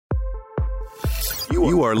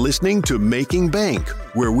You are listening to Making Bank,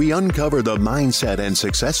 where we uncover the mindset and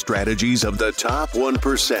success strategies of the top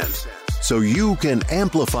 1%, so you can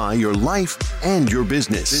amplify your life and your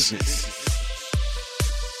business.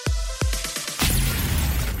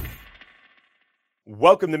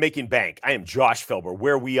 Welcome to Making Bank. I am Josh Felber,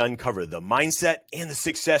 where we uncover the mindset and the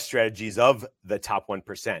success strategies of the top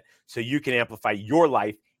 1%, so you can amplify your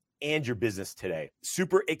life and your business today.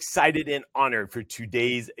 Super excited and honored for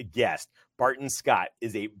today's guest. Barton Scott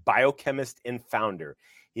is a biochemist and founder.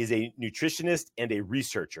 He is a nutritionist and a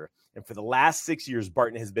researcher. And for the last 6 years,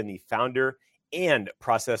 Barton has been the founder and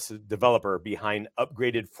process developer behind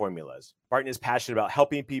Upgraded Formulas. Barton is passionate about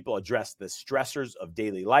helping people address the stressors of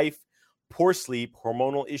daily life, poor sleep,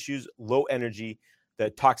 hormonal issues, low energy, the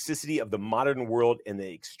toxicity of the modern world, and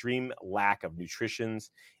the extreme lack of nutrition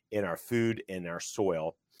in our food and our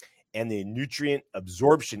soil, and the nutrient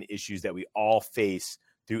absorption issues that we all face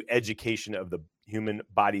through education of the human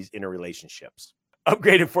body's interrelationships.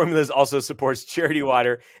 Upgraded Formulas also supports Charity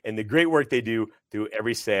Water and the great work they do through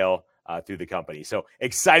every sale through the company. So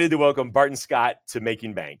excited to welcome Barton Scott to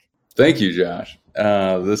Making Bank. Thank you, Josh.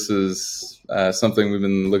 This is something we've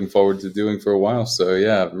been looking forward to doing for a while. So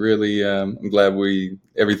yeah, really, I'm glad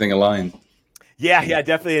everything aligned. Yeah,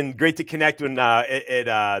 definitely, and great to connect when at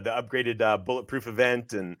the Upgraded Bulletproof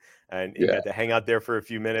event, and you got to hang out there for a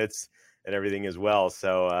few minutes and everything as well.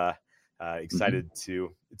 So excited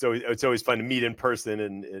to. It's always fun to meet in person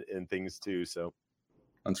and things too. So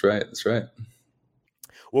that's right.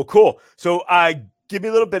 Well, cool. So give me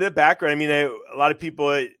a little bit of background. I mean, a lot of people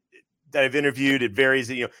that I've interviewed, it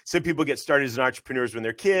varies. Some people get started as entrepreneurs when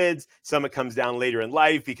they're kids. Some it comes down later in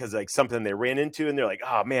life because like something they ran into, and they're like,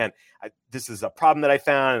 "Oh man, this is a problem that I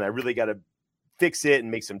found, and I really got to fix it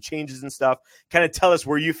and make some changes and stuff." Kind of tell us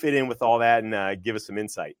where you fit in with all that, and give us some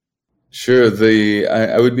insight. Sure.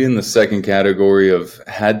 I would be in the second category of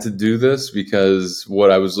had to do this because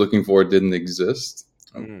what I was looking for didn't exist.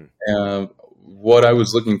 What I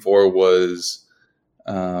was looking for was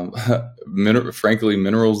frankly,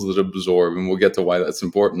 minerals that absorb, and we'll get to why that's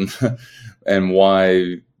important and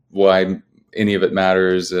why any of it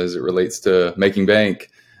matters as it relates to making bank.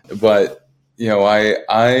 But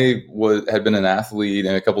I had been an athlete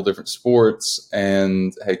in a couple different sports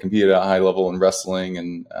and had competed at a high level in wrestling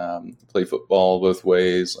and played football both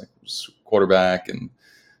ways, like quarterback and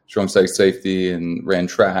strong side safety, and ran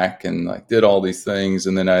track and like did all these things.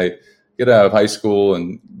 And then I get out of high school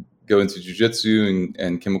and go into jiu-jitsu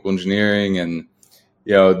and chemical engineering. And,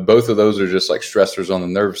 both of those are just like stressors on the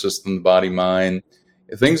nervous system, the body, mind.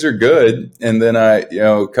 Things are good. And then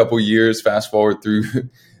a couple years fast forward through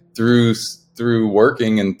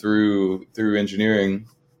working and through engineering,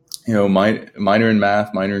 minor in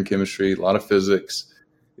math, minor in chemistry, a lot of physics.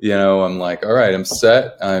 I'm like, all right, I'm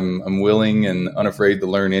set. I'm willing and unafraid to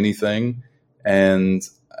learn anything. And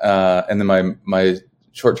then my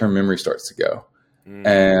short-term memory starts to go.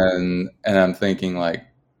 And I'm thinking like,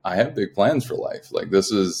 I have big plans for life. Like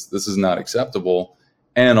this is not acceptable.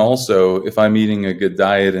 And also, if I'm eating a good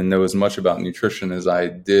diet and know as much about nutrition as I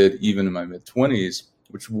did even in my mid-20s,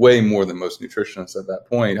 which way more than most nutritionists at that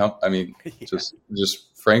point. I mean,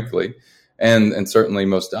 just frankly, and certainly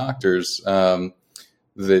most doctors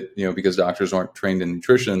because doctors aren't trained in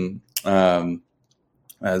nutrition,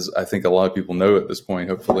 as I think a lot of people know at this point,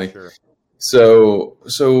 hopefully. Sure. So,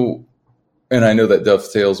 and I know that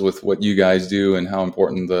dovetails with what you guys do and how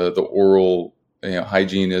important the oral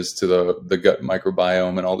hygiene is to the gut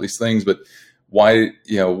microbiome and all these things. But why,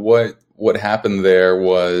 what happened there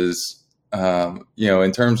was,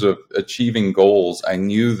 in terms of achieving goals, I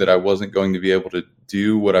knew that I wasn't going to be able to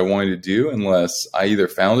do what I wanted to do unless I either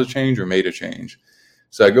found a change or made a change.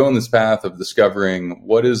 So I go on this path of discovering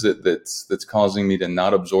what is it that's causing me to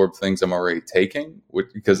not absorb things I'm already taking,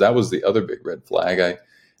 because that was the other big red flag.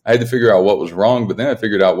 I had to figure out what was wrong, but then I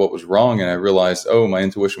figured out what was wrong and I realized, my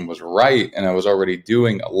intuition was right. And I was already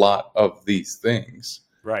doing a lot of these things.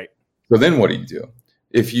 Right. So then what do?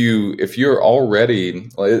 If you're already,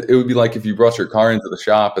 it would be like if you brought your car into the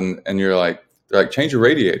shop and they're like, change your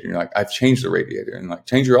radiator. And you're like, I've changed the radiator. And like,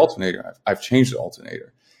 change your alternator. I've changed the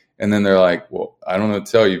alternator. And then they're like, well, I don't know what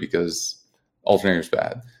to tell you because alternator's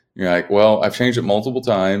bad. And you're like, well, I've changed it multiple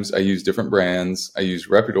times. I use different brands. I use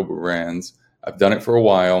reputable brands. I've done it for a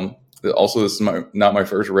while. Also, this is not my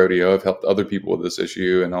first rodeo. I've helped other people with this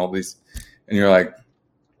issue and all these. And you're like,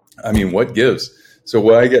 I mean, what gives? So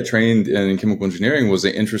what I got trained in chemical engineering was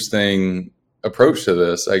an interesting approach to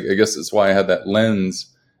this. I guess that's why I had that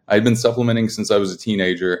lens. I'd been supplementing since I was a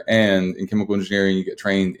teenager, and in chemical engineering, you get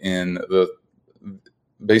trained in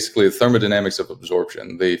basically the thermodynamics of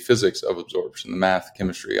absorption, the physics of absorption, the math,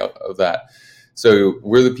 chemistry of that. So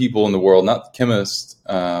we're the people in the world, not chemists,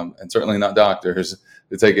 and certainly not doctors,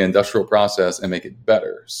 to take an industrial process and make it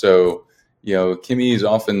better. So, chemies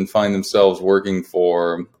often find themselves working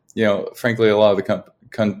for, frankly, a lot of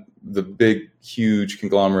the big, huge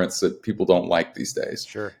conglomerates that people don't like these days.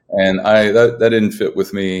 Sure. And that didn't fit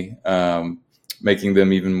with me, making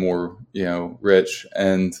them even more, rich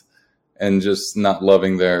and just not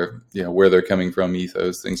loving their, where they're coming from,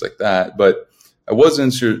 ethos, things like that. But I was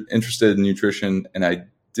interested in nutrition, and I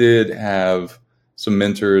did have some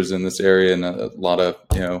mentors in this area, and a lot of,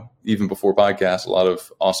 even before podcasts, a lot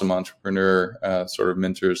of awesome entrepreneur sort of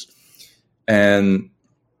mentors. And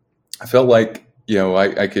I felt like,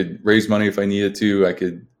 I could raise money if I needed to. I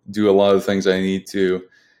could do a lot of the things I need to.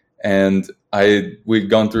 And we'd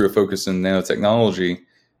gone through a focus in nanotechnology,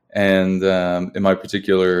 and in my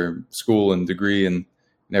particular school and degree and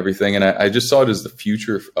everything. And I just saw it as the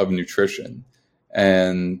future of nutrition.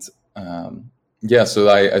 And so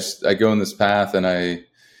I go in this path, and I,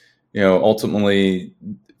 ultimately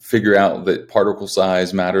figure out that particle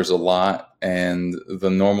size matters a lot, and the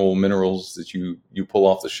normal minerals that you pull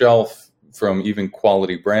off the shelf from even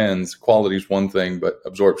quality brands, quality is one thing, but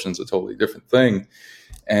absorption is a totally different thing.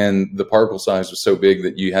 And the particle size was so big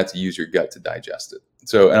that you had to use your gut to digest it.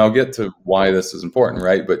 So, and I'll get to why this is important,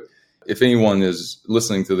 right? But if anyone is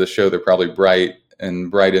listening to this show, they're probably bright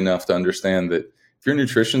enough to understand that if your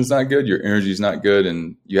nutrition's not good, your energy's not good,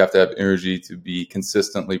 and you have to have energy to be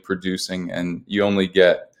consistently producing, and you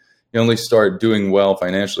only start doing well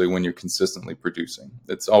financially when you're consistently producing.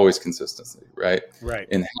 It's always consistency, right? Right.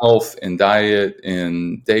 In health, in diet,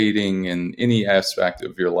 in dating, in any aspect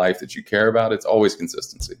of your life that you care about, it's always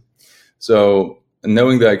consistency. So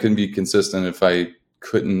knowing that I couldn't be consistent if I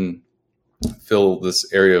couldn't fill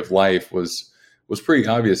this area of life was pretty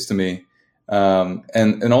obvious to me.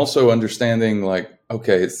 And also understanding, like,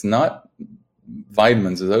 okay, it's not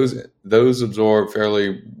vitamins. Those absorb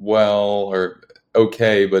fairly well, or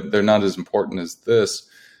okay, but they're not as important as this.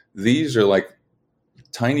 These are like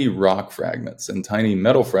tiny rock fragments and tiny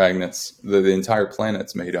metal fragments that the entire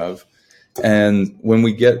planet's made of. And when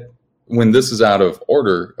this is out of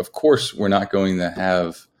order, of course, we're not going to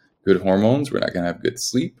have good hormones. We're not going to have good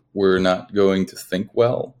sleep. We're not going to think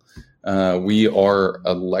well. We are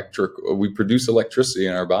we produce electricity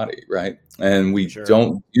in our body, right? And we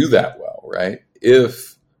don't do that well, right?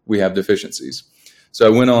 If we have deficiencies. So I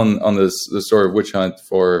went on this sort of witch hunt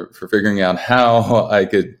for figuring out how I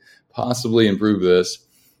could possibly improve this,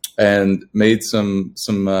 and made some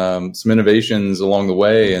innovations along the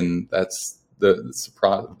way. And that's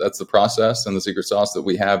the process and the secret sauce that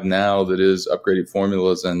we have now, that is upgraded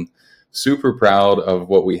formulas, and super proud of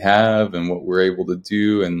what we have and what we're able to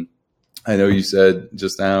do. And I know you said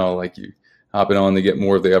just now, like, you hopping on to get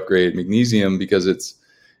more of the upgraded magnesium, because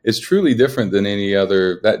it's truly different than any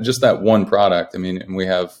other, that one product. I mean, and we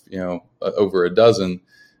have, over a dozen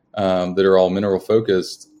that are all mineral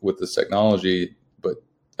focused with this technology. But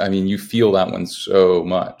I mean, you feel that one so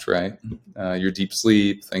much, right? Your deep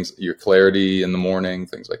sleep, your clarity in the morning,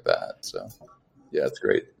 things like that. So yeah, it's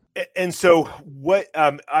great. And so what,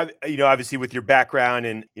 obviously with your background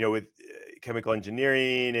and, with chemical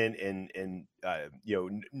engineering and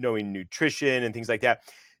knowing nutrition and things like that,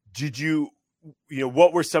 did you,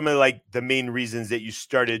 what were some of the main reasons that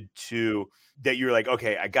you were like,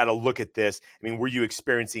 okay, I got to look at this? I mean, were you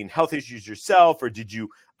experiencing health issues yourself, or did you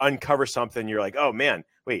uncover something? You're like, oh man,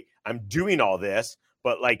 wait, I'm doing all this,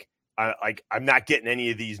 but I'm not getting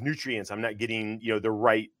any of these nutrients. I'm not getting, the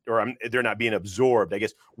right, or they're not being absorbed. I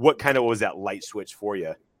guess, what was that light switch for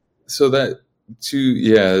you? So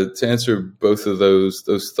to answer both of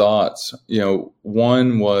those thoughts,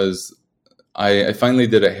 one was, I finally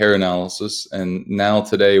did a hair analysis, and now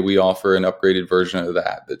today we offer an upgraded version of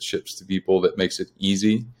that ships to people, that makes it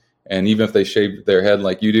easy. And even if they shave their head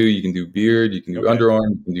like you do, you can do beard, you can do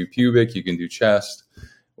underarm, you can do pubic, you can do chest.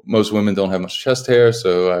 Most women don't have much chest hair,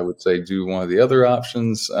 so I would say do one of the other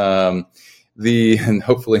options. And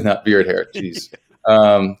hopefully not beard hair. Jeez,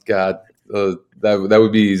 God, that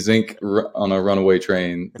would be zinc on a runaway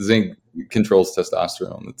train. Zinc controls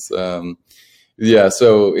testosterone. It's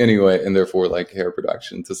So anyway, and therefore hair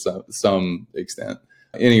production to some extent.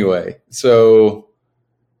 Anyway, so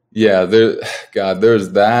yeah, there's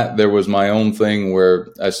that. There was my own thing where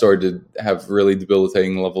I started to have really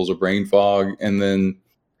debilitating levels of brain fog, and then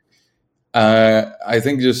I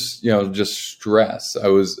think just stress.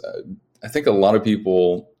 I think a lot of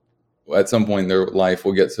people at some point in their life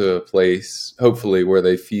will get to a place, hopefully, where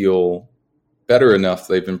they feel better enough,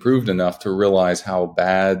 they've improved enough to realize how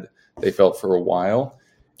bad they felt for a while,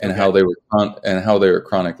 and how they were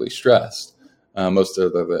chronically stressed. most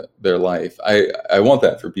of their life. I want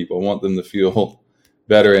that for people. I want them to feel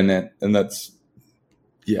better in it. And that's,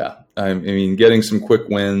 yeah. I mean, getting some quick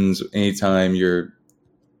wins anytime you're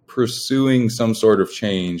pursuing some sort of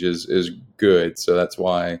change is good. So that's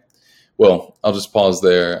why, well, I'll just pause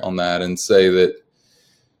there on that and say that,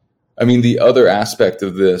 I mean, the other aspect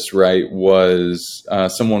of this, right, was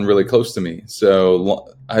someone really close to me. So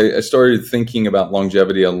I started thinking about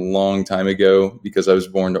longevity a long time ago because I was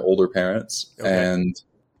born to older parents. Okay. And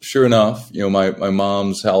sure enough, my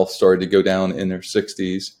mom's health started to go down in her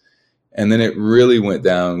 60s. And then it really went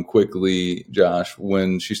down quickly, Josh,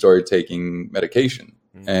 when she started taking medication.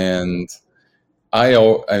 Mm-hmm. And I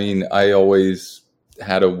always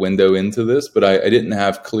had a window into this, but I didn't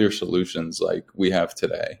have clear solutions like we have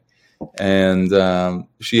today. And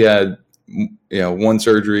she had, one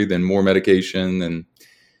surgery, then more medication. And,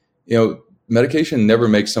 medication never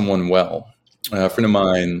makes someone well. A friend of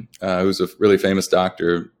mine, who's a really famous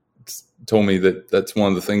doctor, told me that that's one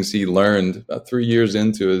of the things he learned about 3 years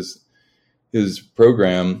into his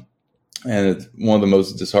program. And it's one of the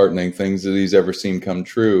most disheartening things that he's ever seen come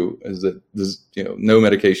true is that no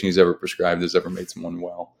medication he's ever prescribed has ever made someone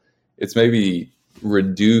well. It's maybe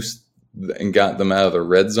reduced and got them out of the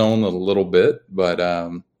red zone a little bit. But,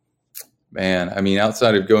 man, I mean,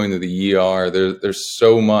 outside of going to the ER, there's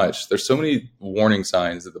so many warning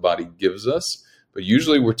signs that the body gives us, but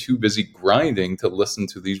usually we're too busy grinding to listen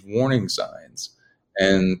to these warning signs.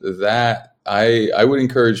 And that I would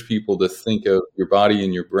encourage people to think of your body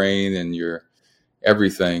and your brain and your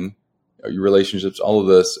everything, your relationships, all of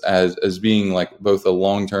this as being like both a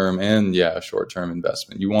long-term and a short-term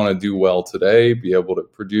investment. You want to do well today, be able to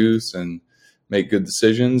produce and make good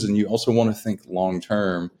decisions. And you also want to think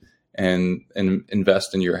long-term and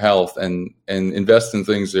invest in your health and invest in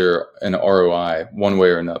things that are an ROI one way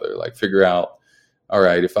or another. Like figure out, all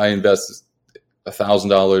right, if I invest $1,000,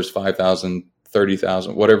 $5,000,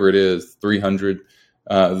 $30,000, whatever it is, 300,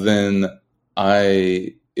 then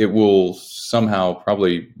it will somehow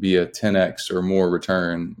probably be a 10x or more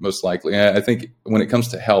return, most likely. And I think when it comes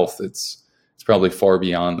to health, it's probably far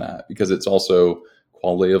beyond that because it's also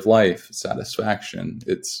quality of life, satisfaction.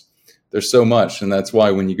 There's so much. And that's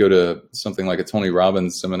why when you go to something like a Tony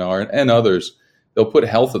Robbins seminar and others, they'll put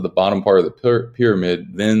health at the bottom part of the pyramid,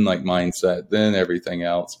 then like mindset, then everything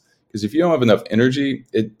else. Because if you don't have enough energy,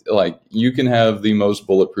 you can have the most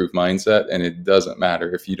bulletproof mindset and it doesn't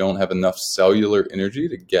matter if you don't have enough cellular energy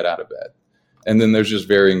to get out of bed. And then there's just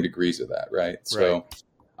varying degrees of that, right? So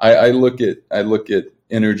I look at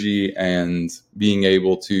energy and being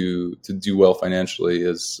able to do well financially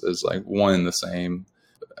as like one and the same.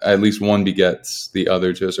 At least one begets the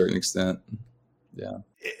other to a certain extent. Yeah.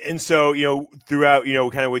 And so, throughout,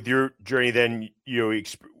 kind of with your journey, then,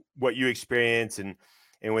 what you experience and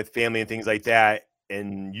with family and things like that.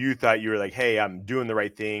 And you thought you were like, hey, I'm doing the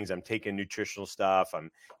right things. I'm taking nutritional stuff.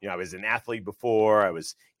 I was an athlete before. I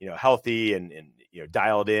was, healthy and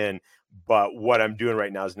dialed in, but what I'm doing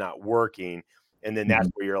right now is not working. And then that's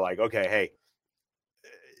where you're like, okay, hey,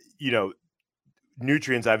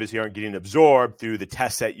 nutrients obviously aren't getting absorbed through the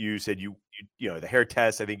tests that you said the hair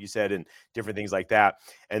test, I think you said, and different things like that.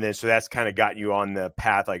 And then, so that's kind of gotten you on the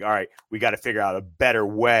path, like, all right, we got to figure out a better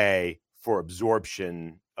way for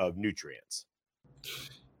absorption of nutrients.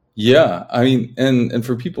 Yeah. I mean, and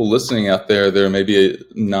for people listening out there may be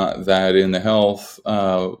not that in the health,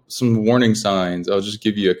 some warning signs. I'll just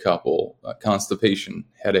give you a couple: constipation,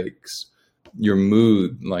 headaches, your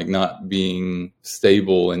mood, like not being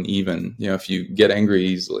stable and even, if you get angry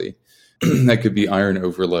easily, that could be iron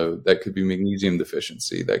overload. That could be magnesium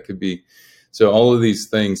deficiency. That could be, so all of these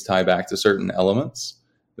things tie back to certain elements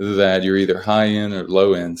that you're either high in or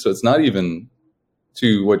low in. So it's not even,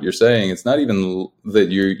 to what you're saying, it's not even that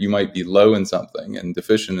you might be low in something and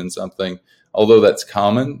deficient in something, although that's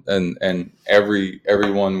common and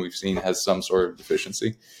everyone we've seen has some sort of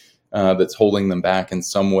deficiency that's holding them back in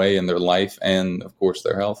some way in their life and of course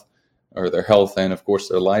their health, or their health and of course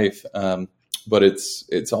their life. But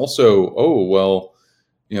it's also,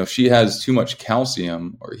 she has too much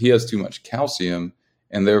calcium or he has too much calcium,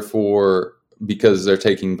 and therefore, because they're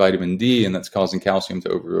taking vitamin D and that's causing calcium to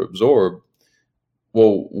overabsorb.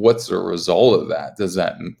 Well, what's the result of that? Does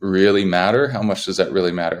that really matter? How much does that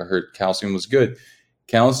really matter? I heard calcium was good.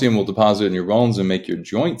 Calcium will deposit in your bones and make your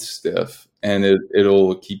joints stiff, and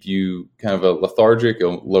it'll keep you kind of a lethargic.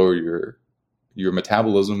 It'll lower your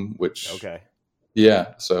metabolism, which,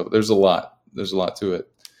 yeah. So there's a lot to it.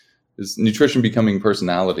 Is nutrition becoming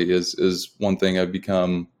personality is one thing I've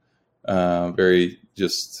become very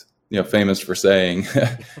just famous for saying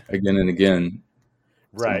again and again.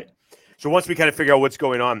 Right. So once we kind of figure out what's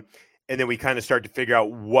going on, and then we kind of start to figure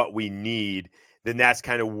out what we need, then that's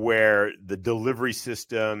kind of where the delivery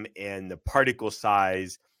system and the particle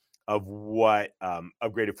size of what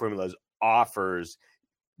Upgraded Formulas offers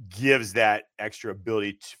gives that extra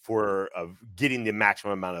ability of getting the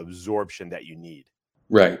maximum amount of absorption that you need.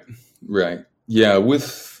 Right. Yeah.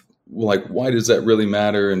 With like, why does that really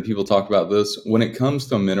matter? And people talk about this when it comes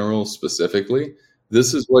to minerals specifically.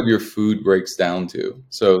 This is what your food breaks down to.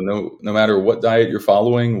 So no matter what diet you're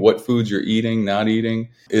following, what foods you're eating, not eating,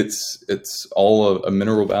 it's all a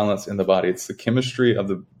mineral balance in the body. It's the chemistry of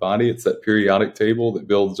the body. It's that periodic table that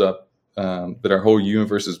builds up, that our whole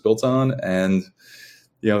universe is built on. And,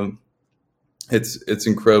 it's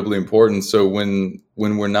incredibly important. So when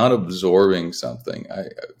we're not absorbing something,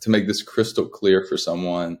 to make this crystal clear for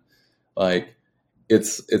someone, like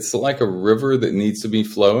it's like a river that needs to be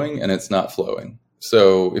flowing and it's not flowing.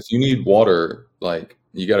 So if you need water, like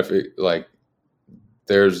you got to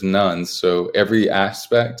there's none. So every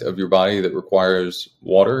aspect of your body that requires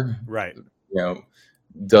water, right,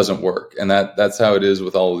 doesn't work. And that's how it is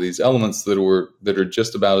with all of these elements that are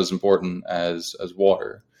just about as important as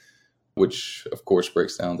water, which of course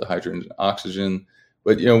breaks down to hydrogen and oxygen.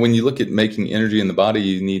 But when you look at making energy in the body,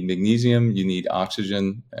 you need magnesium, you need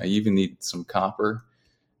oxygen, you even need some copper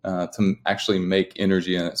to actually make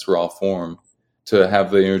energy in its raw form. To have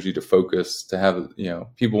the energy to focus, to have,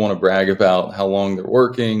 people want to brag about how long they're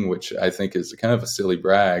working, which I think is kind of a silly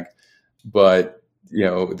brag, but,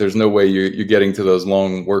 there's no way you're getting to those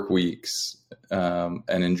long work weeks and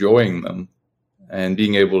enjoying them and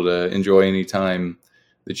being able to enjoy any time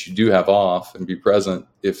that you do have off and be present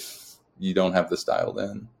if you don't have this dialed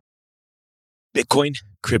in. Bitcoin,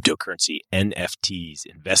 cryptocurrency, NFTs,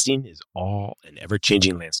 investing is all an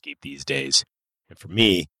ever-changing landscape these days. And for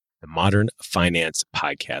me, the Modern Finance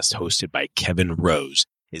podcast hosted by Kevin Rose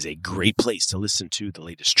is a great place to listen to the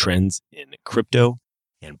latest trends in crypto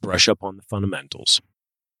and brush up on the fundamentals.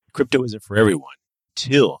 Crypto isn't for everyone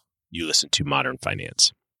till you listen to Modern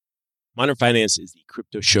Finance. Modern Finance is the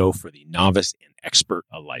crypto show for the novice and expert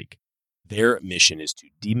alike. Their mission is to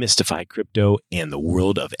demystify crypto and the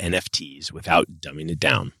world of NFTs without dumbing it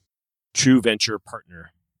down. True venture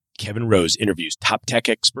partner Kevin Rose interviews top tech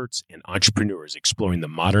experts and entrepreneurs exploring the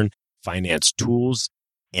modern finance tools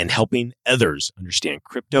and helping others understand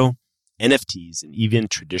crypto, NFTs, and even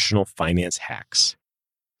traditional finance hacks.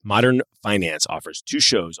 Modern Finance offers 2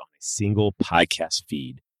 shows on a single podcast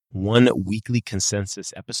feed, 1 weekly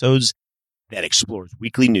consensus episodes that explores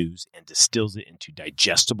weekly news and distills it into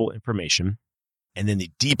digestible information, and then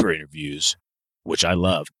the deeper interviews, which I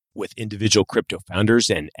love, with individual crypto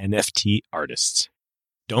founders and NFT artists.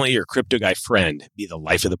 Don't let your crypto guy friend be the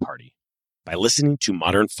life of the party. By listening to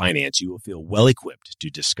Modern Finance, you will feel well equipped to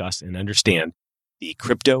discuss and understand the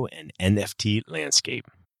crypto and NFT landscape.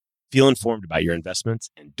 Feel informed about your investments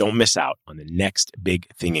and don't miss out on the next big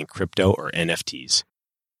thing in crypto or NFTs.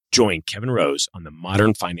 Join Kevin Rose on the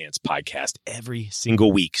Modern Finance podcast every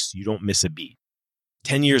single week so you don't miss a beat.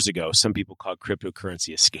 10 years ago, some people called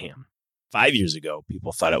cryptocurrency a scam. 5 years ago,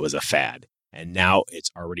 people thought it was a fad. And now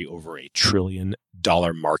it's already over $1 trillion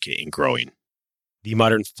market and growing. The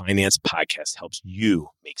Modern Finance podcast helps you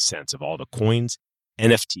make sense of all the coins,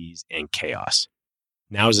 NFTs, and chaos.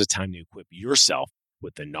 Now is the time to equip yourself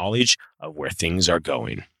with the knowledge of where things are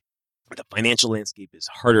going. The financial landscape is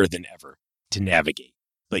harder than ever to navigate,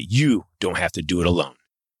 but you don't have to do it alone.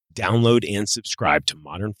 Download and subscribe to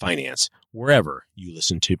Modern Finance wherever you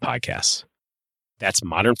listen to podcasts. That's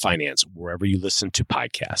Modern Finance wherever you listen to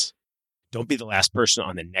podcasts. Don't be the last person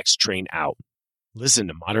on the next train out. Listen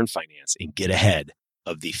to Modern Finance and get ahead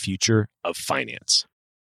of the future of finance.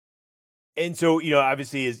 And so,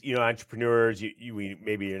 obviously as, entrepreneurs,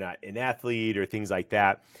 maybe you're not an athlete or things like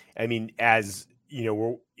that. I mean, as,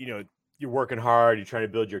 you're working hard, you're trying to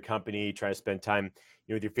build your company, trying to spend time,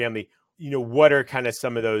 with your family, what are kind of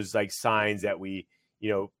some of those like signs that we,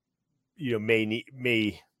 may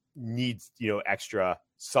need, extra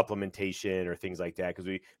supplementation or things like that? Cause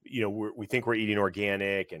we think we're eating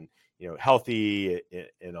organic and, healthy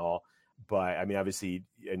and all. But I mean, obviously,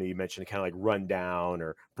 I know you mentioned kind of like rundown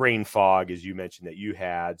or brain fog, as you mentioned that you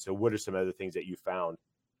had. So what are some other things that you found?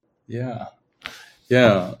 Yeah.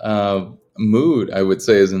 Mood, I would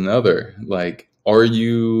say, is another. Like, are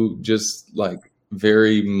you just like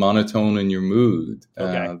very monotone in your mood?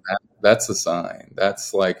 Okay. That's a sign.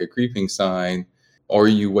 That's like a creeping sign. Are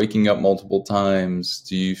you waking up multiple times?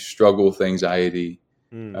 Do you struggle with anxiety?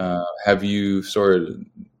 Have you sort of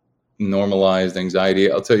normalized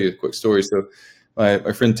anxiety? I'll tell you a quick story. So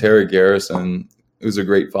my friend Tara Garrison, who's a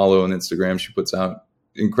great follow on Instagram, she puts out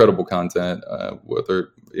incredible content with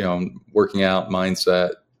her, working out,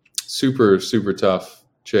 mindset, super, super tough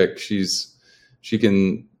chick. She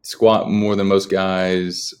can squat more than most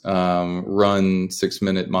guys, run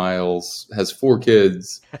 6-minute miles, has 4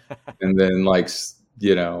 kids, and then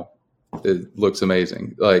it looks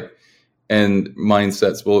amazing. And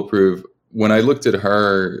mindset's bulletproof. When I looked at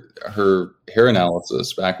her hair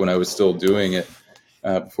analysis back when I was still doing it,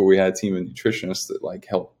 before we had a team of nutritionists that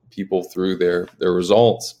help people through their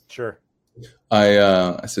results. Sure.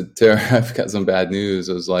 I said, Tara, I've got some bad news.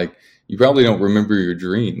 I was like, you probably don't remember your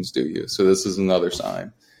dreams, do you? So this is another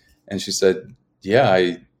sign. And she said,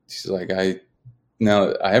 yeah, she's like, I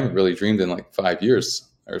haven't really dreamed in 5 years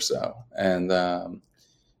or so. And,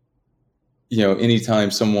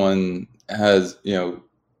 anytime someone has,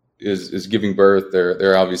 is giving birth,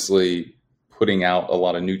 they're obviously putting out a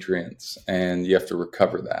lot of nutrients, and you have to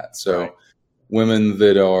recover that. So right. Women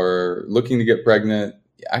that are looking to get pregnant,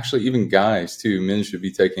 actually even guys too, men should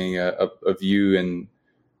be taking a view in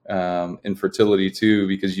infertility too,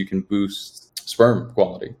 because you can boost sperm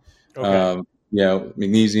quality. Okay.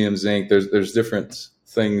 Magnesium, zinc, there's different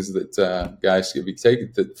things that guys could be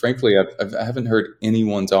taking that frankly I haven't heard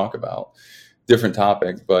anyone talk about. Different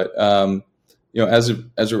topic, but as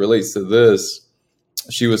it relates to this,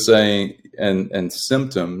 she was saying and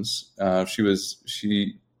symptoms, she was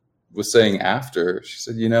saying after, she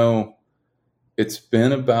said, it's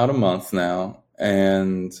been about a month now,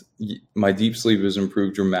 and my deep sleep has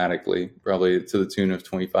improved dramatically, probably to the tune of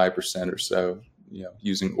 25% or so,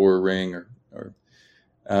 using Oura Ring or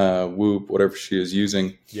Whoop, whatever she is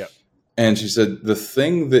using. Yeah. And she said, the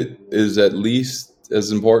thing that is at least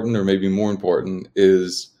as important, or maybe more important,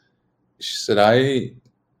 is, she said,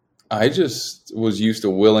 I just was used to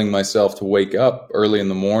willing myself to wake up early in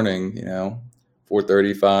the morning,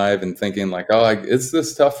 4:35, and thinking it's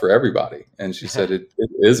this tough for everybody. And she said, it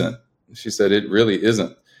isn't. She said, it really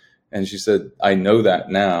isn't. And she said, I know that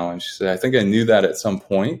now. And she said, I think I knew that at some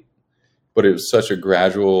point, but it was such a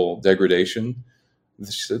gradual degradation.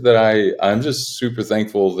 She said that I'm just super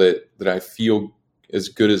thankful that I feel as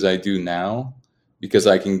good as I do now, because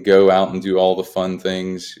I can go out and do all the fun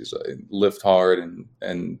things. She's like, lift hard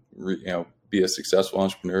and be a successful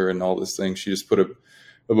entrepreneur and all these things. She just put a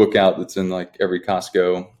book out that's in every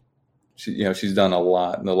Costco. She's done a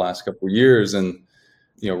lot in the last couple of years, and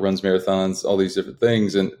runs marathons, all these different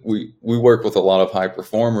things. And we work with a lot of high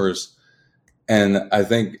performers. And I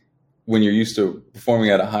think when you're used to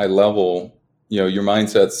performing at a high level, your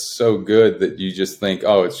mindset's so good that you just think,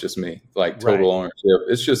 oh, it's just me, total ownership.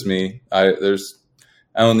 It's just me. I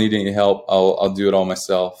don't need any help. I'll do it all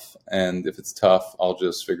myself. And if it's tough, I'll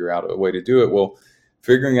just figure out a way to do it. Well,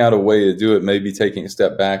 figuring out a way to do it may be taking a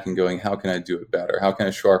step back and going, how can I do it better? How can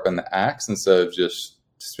I sharpen the axe instead of just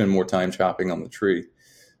spend more time chopping on the tree?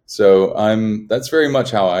 So that's very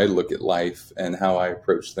much how I look at life, and how I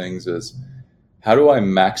approach things is, how do I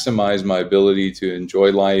maximize my ability to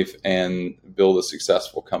enjoy life and build a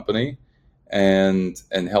successful company and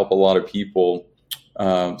help a lot of people?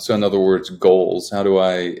 So in other words, goals. How do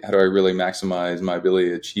I really maximize my ability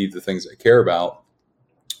to achieve the things I care about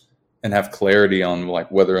and have clarity on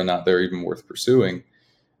whether or not they're even worth pursuing?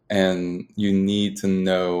 And you need to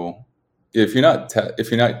know, if you're not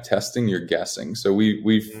testing, you're guessing. So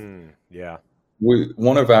one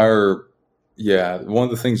of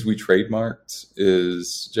the things we trademarked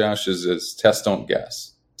is, Josh, is test, don't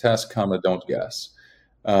guess. Test, don't guess.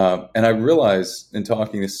 And I realized in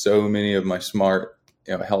talking to so many of my smart,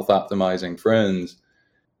 health optimizing friends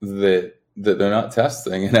that they're not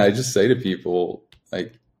testing. And I just say to people,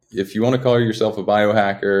 if you want to call yourself a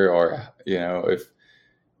biohacker, or,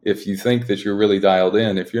 if you think that you're really dialed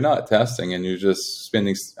in, if you're not testing and you're just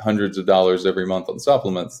spending hundreds of dollars every month on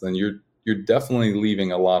supplements, then you're definitely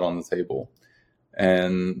leaving a lot on the table.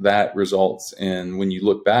 And that results in, when you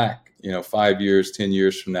look back, 5 years, 10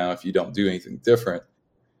 years from now, if you don't do anything different,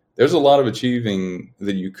 there's a lot of achieving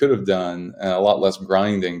that you could have done, and a lot less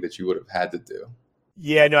grinding that you would have had to do.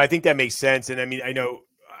 Yeah, no, I think that makes sense. And I mean, I know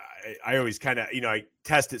I always kind of, I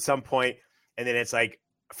test at some point, and then it's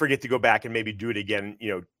forget to go back and maybe do it again,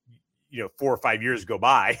 4 or 5 years go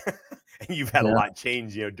by and you've had a lot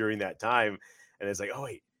change, during that time. And it's oh,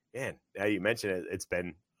 wait, man, now you mention it, it's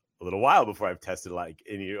been a little while before I've tested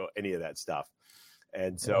any of that stuff.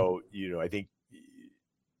 And so, I think,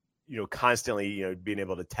 constantly, being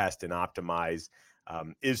able to test and optimize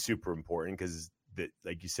is super important, because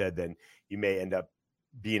like you said, then you may end up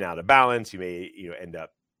being out of balance. You may, end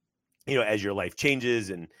up, as your life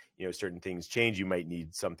changes and, certain things change, you might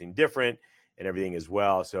need something different and everything as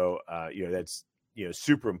well. So, that's,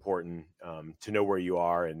 super important to know where you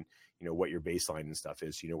are and, what your baseline and stuff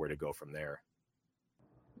is, so you know where to go from there.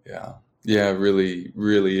 Yeah. Yeah, it really,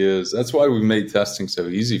 really is. That's why we made testing so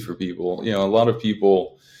easy for people. A lot of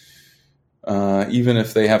people, even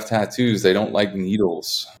if they have tattoos, they don't like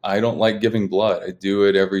needles. I don't like giving blood. I do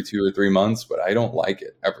it every 2 or 3 months, but I don't like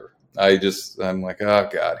it ever. I'm like, oh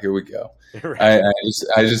God, here we go. Right.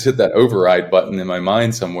 I just hit that override button in my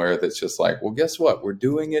mind somewhere that's just like, well, guess what? We're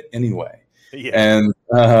doing it anyway. Yeah. And,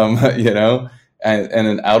 and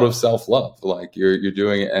an out of self-love, like you're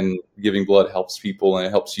doing it, and giving blood helps people, and it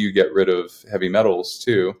helps you get rid of heavy metals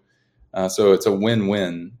too. So it's a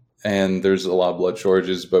win-win, and there's a lot of blood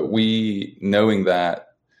shortages, but knowing that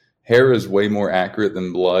hair is way more accurate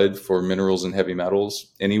than blood for minerals and heavy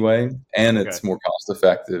metals anyway, and it's more cost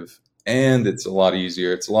effective, and it's a lot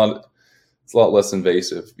easier. It's a lot less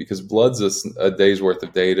invasive, because blood's a day's worth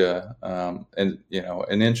of data. And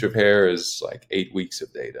an inch of hair is like 8 weeks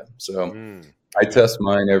of data. So I test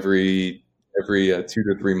mine every 2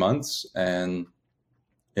 to 3 months. And,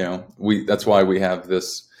 that's why we have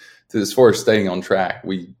this, as far as staying on track,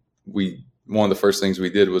 one of the first things we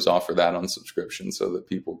did was offer that on subscription so that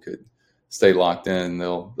people could stay locked in.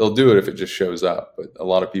 They'll do it if it just shows up, but a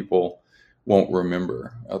lot of people won't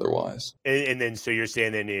remember otherwise. And then, so you're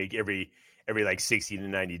saying then every like 60 to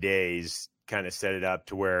 90 days, kind of set it up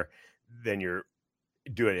to where then you're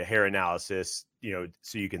doing a hair analysis,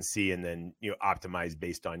 so you can see, and then, optimize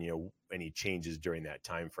based on, any changes during that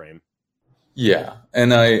time frame. Yeah.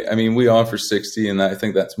 And I mean, we offer 60, and I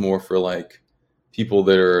think that's more for like people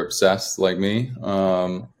that are obsessed like me.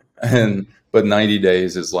 But 90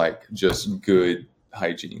 days is like just good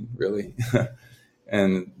hygiene, really.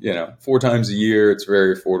 And, 4 times a year, it's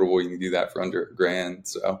very affordable. You can do that for under $1,000.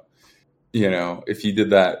 So, if you did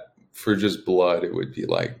that for just blood, it would be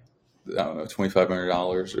like, I don't know,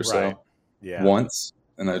 $2,500 or so. Yeah. Once.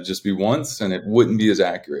 And that'd just be once, and it wouldn't be as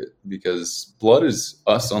accurate, because blood is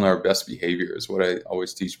us on our best behavior, is what I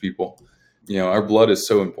always teach people. Our blood is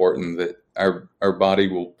so important that our body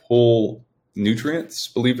will pull nutrients,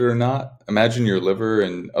 believe it or not. Imagine your liver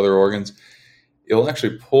and other organs. It'll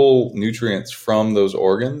actually pull nutrients from those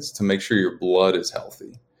organs to make sure your blood is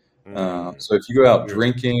healthy. So if you go out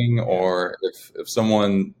drinking, or if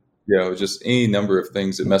someone, just any number of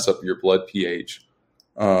things that mess up your blood pH,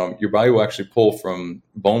 your body will actually pull from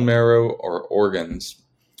bone marrow or organs.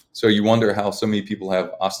 So you wonder how so many people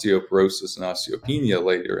have osteoporosis and osteopenia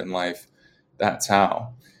later in life. That's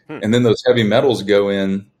how. And then those heavy metals go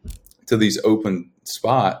in to these open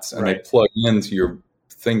spots, and they plug into your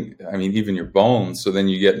thing. I mean, even your bones. So then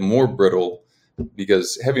you get more brittle,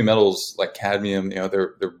 because heavy metals like cadmium,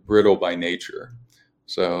 they're brittle by nature.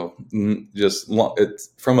 So it's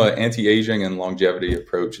from an anti-aging and longevity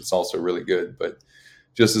approach, it's also really good. But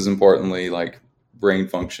just as importantly, like brain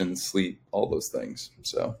function, sleep, all those things.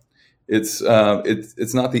 So it's not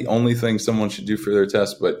the only thing someone should do for their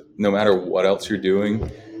test, but no matter what else you're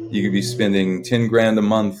doing, you could be spending $10,000 a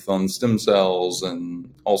month on stem cells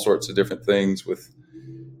and all sorts of different things with,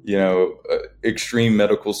 extreme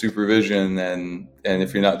medical supervision. And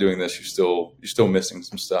if you're not doing this, you're still missing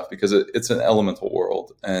some stuff, because it's an elemental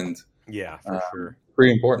world, and for sure,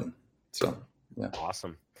 pretty important. So, yeah.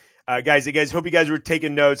 Awesome. Guys, hope you guys were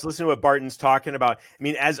taking notes. Listen to what Barton's talking about. I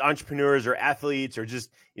mean, as entrepreneurs or athletes, or just,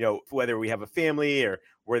 whether we have a family or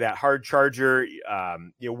we're that hard charger,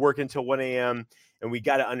 work until 1 a.m. and we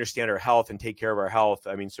got to understand our health and take care of our health.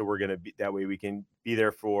 I mean, so we're going to be that way. We can be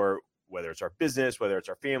there for whether it's our business, whether it's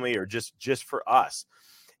our family, or just for us,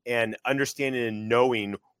 and understanding and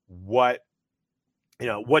knowing what's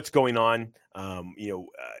going on.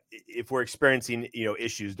 If we're experiencing,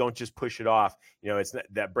 issues, don't just push it off. It's not,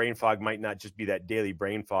 that brain fog might not just be that daily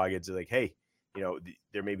brain fog. It's like, hey,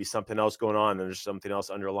 there may be something else going on, and there's something else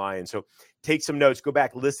underlying. So take some notes, go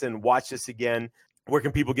back, listen, watch this again. Where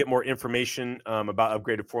can people get more information about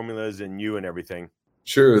Upgraded Formulas and you and everything?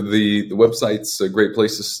 Sure. The website's a great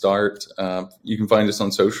place to start. You can find us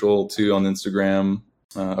on social too, on Instagram,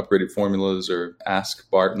 Upgraded Formulas, or Ask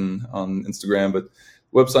Barton on Instagram. But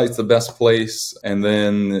website's the best place. And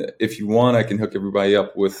then if you want, I can hook everybody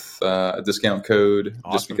up with a discount code.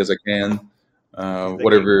 Awesome. Just because I can.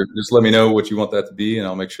 Whatever, just let me know what you want that to be, and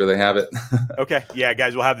I'll make sure they have it. Okay. Yeah,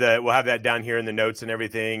 guys, we'll have that down here in the notes and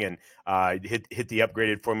everything, and hit the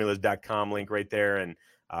upgradedformulas.com link right there, and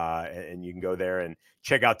you can go there and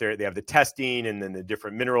check out there. They have the testing and then the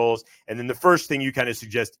different minerals. And then the first thing you kind of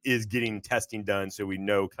suggest is getting testing done, so we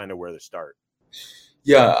know kind of where to start.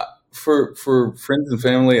 Yeah. For friends and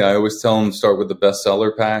family, I always tell them to start with the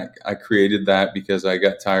bestseller pack. I created that because I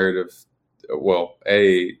got tired of,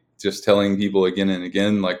 just telling people again and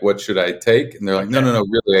again, like, what should I take? And they're like, no,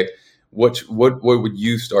 really, what would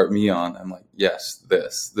you start me on? I'm like, yes,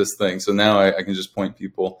 this thing. So now I can just point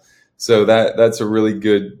people So that's a really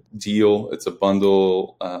good deal. It's a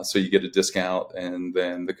bundle, so you get a discount, and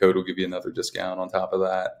then the code will give you another discount on top of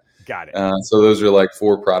that. Got it. So those are like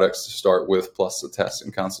 4 products to start with, plus the test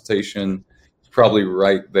and consultation. It's probably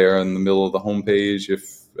right there in the middle of the homepage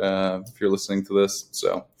if you're listening to this.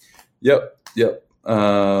 So, yep.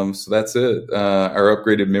 So that's it. Our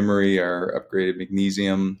upgraded memory, our upgraded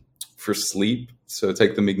magnesium for sleep. So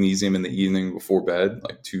take the magnesium in the evening before bed,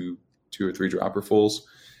 like two or 3 dropperfuls.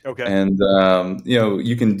 Okay. And,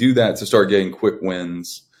 you can do that to start getting quick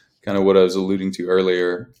wins, kind of what I was alluding to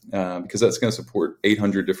earlier, because that's going to support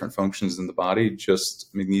 800 different functions in the body, just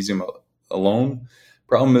magnesium alone.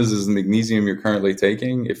 Problem is the magnesium you're currently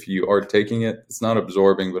taking, if you are taking it, it's not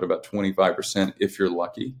absorbing, but about 25% if you're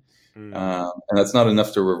lucky. And that's not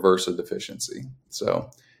enough to reverse a deficiency. So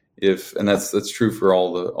that's true for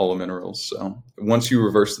all the minerals. So once you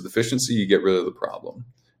reverse the deficiency, you get rid of the problem.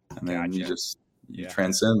 And then you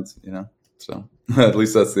transcend, so at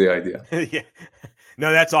least that's the idea. Yeah.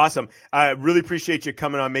 No, that's awesome. I really appreciate you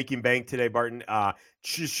coming on Making Bank today, Barton.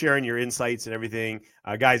 Just sharing your insights and everything.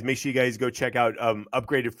 Guys, make sure you guys go check out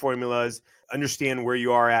Upgraded Formulas, understand where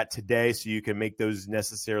you are at today so you can make those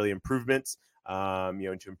necessary improvements,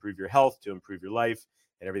 to improve your health, to improve your life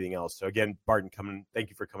and everything else. So again, Barton, thank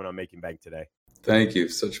you for coming on Making Bank today. Thank you.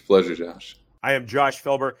 Such a pleasure, Josh. I am Josh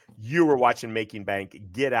Felber. You were watching Making Bank.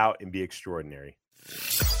 Get out and be extraordinary.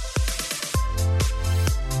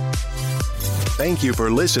 Thank you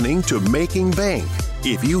for listening to Making Bank.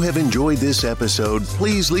 If you have enjoyed this episode,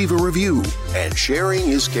 please leave a review. And sharing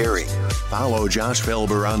is caring. Follow Josh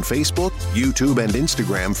Felber on Facebook, YouTube, and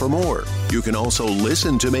Instagram for more. You can also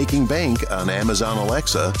listen to Making Bank on Amazon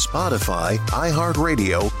Alexa, Spotify,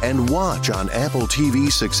 iHeartRadio, and watch on Apple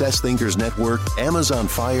TV, Success Thinkers Network, Amazon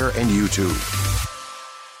Fire, and YouTube.